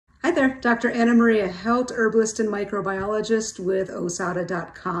there, Dr. Anna Maria Helt, herbalist and microbiologist with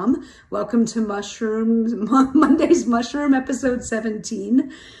osada.com. Welcome to Monday's Mushroom, episode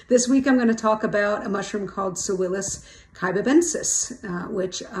 17. This week I'm going to talk about a mushroom called Suillus kaibabensis,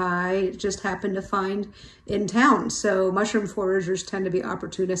 which I just happened to find in town. So mushroom foragers tend to be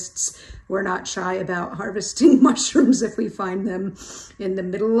opportunists. We're not shy about harvesting mushrooms if we find them in the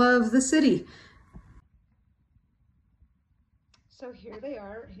middle of the city. So here they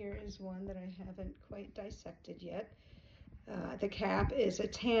are. Here is one that I haven't quite dissected yet. The cap is a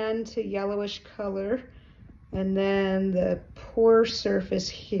tan to yellowish color, and then the pore surface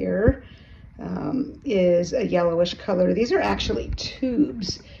here is a yellowish color. These are actually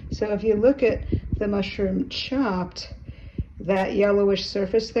tubes. So if you look at the mushroom chopped, that yellowish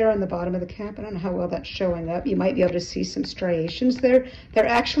surface there on the bottom of the cap, I don't know how well that's showing up. You might be able to see some striations there. They're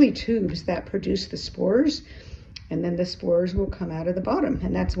actually tubes that produce the spores, and then the spores will come out of the bottom.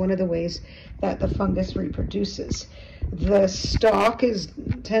 And that's one of the ways that the fungus reproduces. The stalk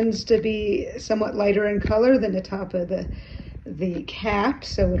tends to be somewhat lighter in color than the top of the cap.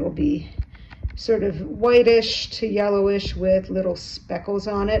 So it'll be sort of whitish to yellowish with little speckles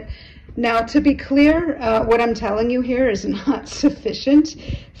on it. Now, to be clear, what I'm telling you here is not sufficient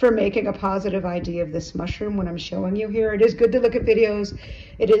for making a positive idea of this mushroom when I'm showing you here. It is good to look at videos.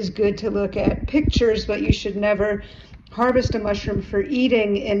 It is good to look at pictures, but you should never harvest a mushroom for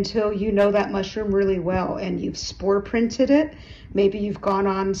eating until you know that mushroom really well and you've spore printed it. Maybe you've gone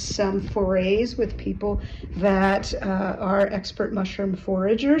on some forays with people that are expert mushroom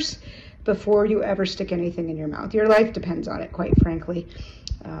foragers before you ever stick anything in your mouth. Your life depends on it, quite frankly.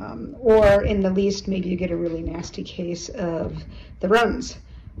 Or in the least, maybe you get a really nasty case of the runs.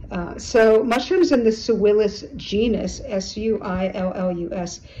 So mushrooms in the Suillus genus,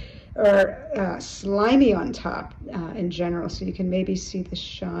 S-U-I-L-L-U-S, are slimy on top in general. So you can maybe see the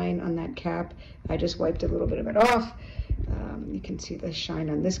shine on that cap. I just wiped a little bit of it off. You can see the shine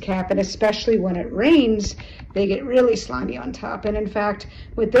on this cap, and especially when it rains, they get really slimy on top. And in fact,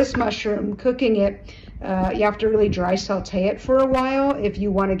 with this mushroom, cooking it, you have to really dry saute it for a while if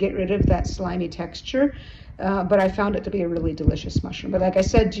you want to get rid of that slimy texture. But I found it to be a really delicious mushroom. But like I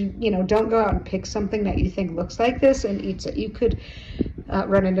said, you know, don't go out and pick something that you think looks like this and eat it. You could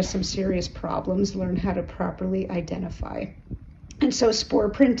run into some serious problems. Learn how to properly identify. And so spore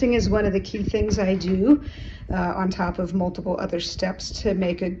printing is one of the key things I do on top of multiple other steps to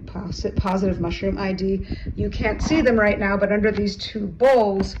make a positive mushroom ID. You can't see them right now, but under these two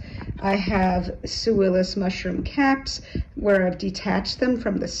bowls, I have Suillus mushroom caps where I've detached them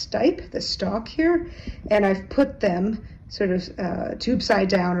from the stipe, the stalk here, and I've put them sort of tube side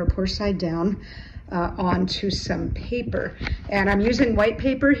down or pore side down onto some paper. And I'm using white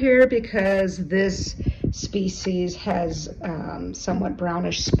paper here because this species has somewhat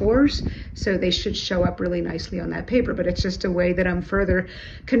brownish spores, so they should show up really nicely on that paper. But it's just a way that I'm further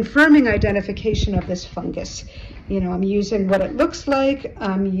confirming identification of this fungus. You know, I'm using what it looks like.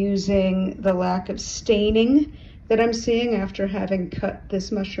 I'm using the lack of staining that I'm seeing after having cut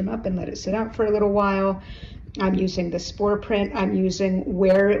this mushroom up and let it sit out for a little while. I'm using the spore print. I'm using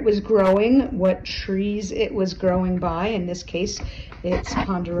where it was growing, what trees it was growing by. In this case, it's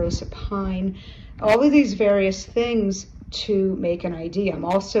Ponderosa pine. All of these various things to make an ID. I'm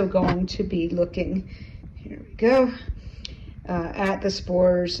also going to be looking, here we go, at the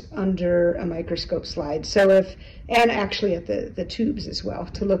spores under a microscope slide. So and actually at the tubes as well,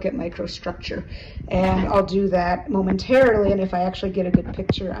 to look at microstructure. And I'll do that momentarily, and if I actually get a good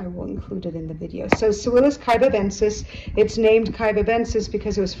picture, I will include it in the video. So Suillus kaibabensis, it's named kaibabensis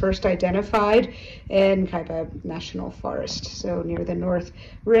because it was first identified in Kaibab National Forest, so near the north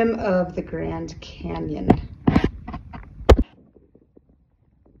rim of the Grand Canyon.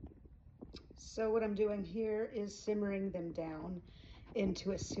 So what I'm doing here is simmering them down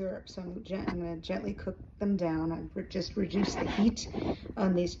into a syrup. So I'm going to gently cook them down. I just reduce the heat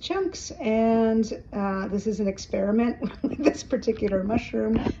on these chunks. And this is an experiment with this particular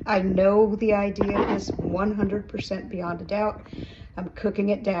mushroom. I know the idea of this 100% beyond a doubt. I'm cooking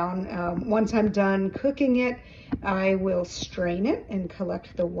it down. Once I'm done cooking it, I will strain it and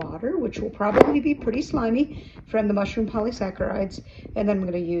collect the water, which will probably be pretty slimy from the mushroom polysaccharides. And then I'm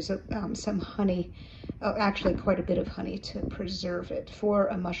going to use some honey, actually quite a bit of honey, to preserve it for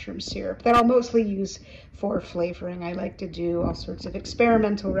a mushroom syrup that I'll mostly use for flavoring. I like to do all sorts of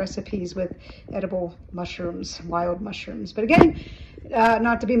experimental recipes with edible mushrooms, wild mushrooms. But again,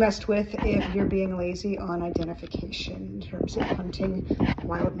 not to be messed with if you're being lazy on identification in terms of hunting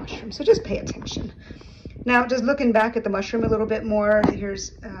wild mushrooms. So just pay attention. Now, just looking back at the mushroom a little bit more,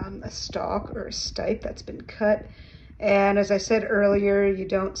 here's a stalk or a stipe that's been cut. And as I said earlier, you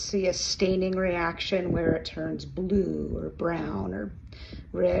don't see a staining reaction where it turns blue or brown or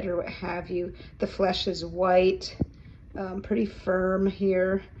red or what have you. The flesh is white, pretty firm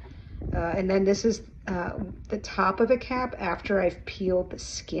here. And then this is the top of a cap after I've peeled the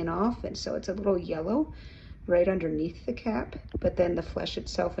skin off, and so it's a little yellow right underneath the cap, but then the flesh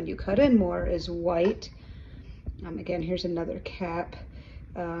itself, when you cut in more, is white. Again, here's another cap.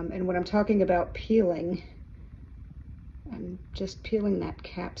 And when I'm talking about peeling, I'm just peeling that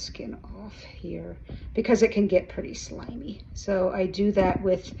cap skin off here because it can get pretty slimy. So I do that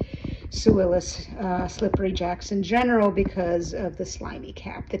with Suillus slippery jacks in general because of the slimy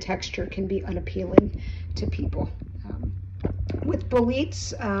cap. The texture can be unappealing to people. With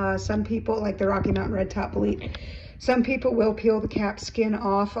boletes, some people, like the Rocky Mountain Red Top bolete, some people will peel the cap skin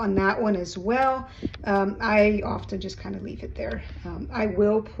off on that one as well. I often just kind of leave it there. I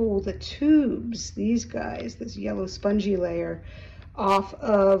will pull the tubes, these guys, this yellow spongy layer, off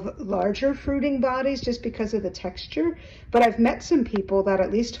of larger fruiting bodies just because of the texture. But I've met some people that,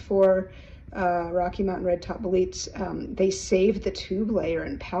 at least for Rocky Mountain Red Top boletes, they save the tube layer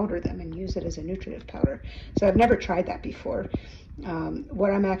and powder them and use it as a nutritive powder. So I've never tried that before.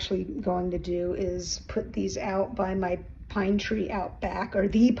 What I'm actually going to do is put these out by my pine tree out back, or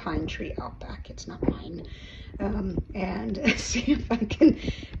the pine tree out back, it's not mine, and see if I can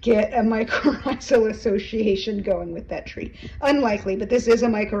get a mycorrhizal association going with that tree. Unlikely, but this is a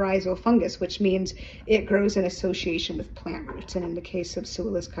mycorrhizal fungus, which means it grows in association with plant roots, and in the case of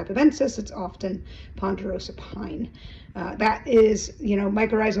Suillus kaibabensis, it's often Ponderosa pine. That is,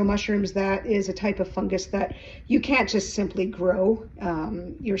 mycorrhizal mushrooms, that is a type of fungus that you can't just simply grow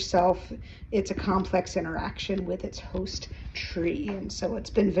yourself. It's a complex interaction with its host tree, and so it's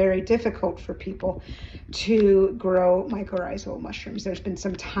been very difficult for people to grow mycorrhizal mushrooms. There's been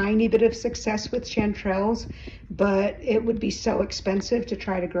some tiny bit of success with chanterelles, but it would be so expensive to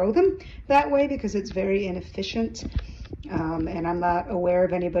try to grow them that way because it's very inefficient. And I'm not aware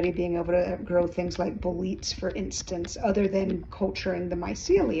of anybody being able to grow things like boletes, for instance, other than culturing the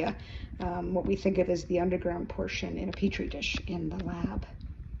mycelia, what we think of as the underground portion, in a petri dish in the lab.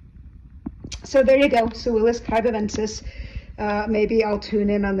 So there you go, Suillus kaibabensis. Maybe I'll tune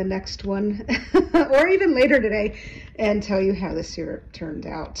in on the next one, or even later today, and tell you how the syrup turned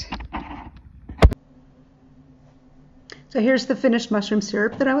out. So here's the finished mushroom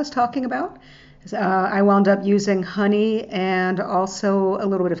syrup that I was talking about. I wound up using honey and also a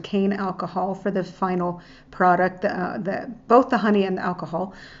little bit of cane alcohol for the final product. Both the honey and the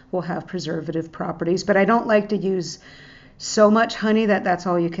alcohol will have preservative properties, but I don't like to use so much honey that's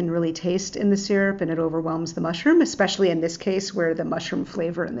all you can really taste in the syrup, and it overwhelms the mushroom, especially in this case where the mushroom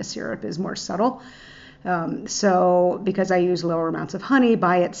flavor in the syrup is more subtle. So because I use lower amounts of honey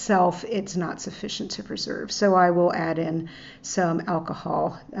by itself, it's not sufficient to preserve. So I will add in some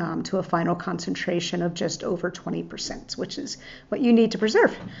alcohol to a final concentration of just over 20%, which is what you need to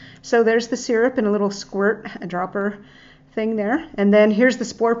preserve. So there's the syrup in a little squirt, a dropper thing there. And then here's the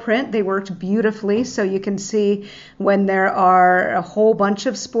spore print. They worked beautifully. So you can see when there are a whole bunch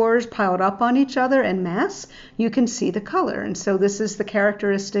of spores piled up on each other en masse, you can see the color. And so this is the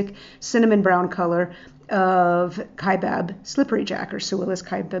characteristic cinnamon brown color of Kaibab slippery jack, or Suillus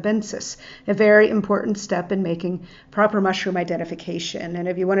kaibabensis, a very important step in making proper mushroom identification. And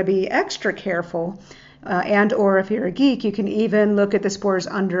if you want to be extra careful, and or if you're a geek, you can even look at the spores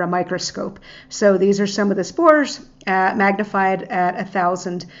under a microscope. So these are some of the spores magnified at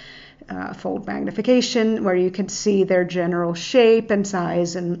 1,000 fold magnification, where you can see their general shape and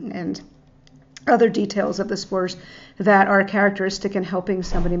size and other details of the spores that are characteristic in helping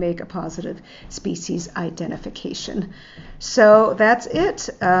somebody make a positive species identification. So that's it,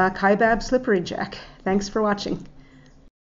 Kaibab slippery jack. Thanks for watching.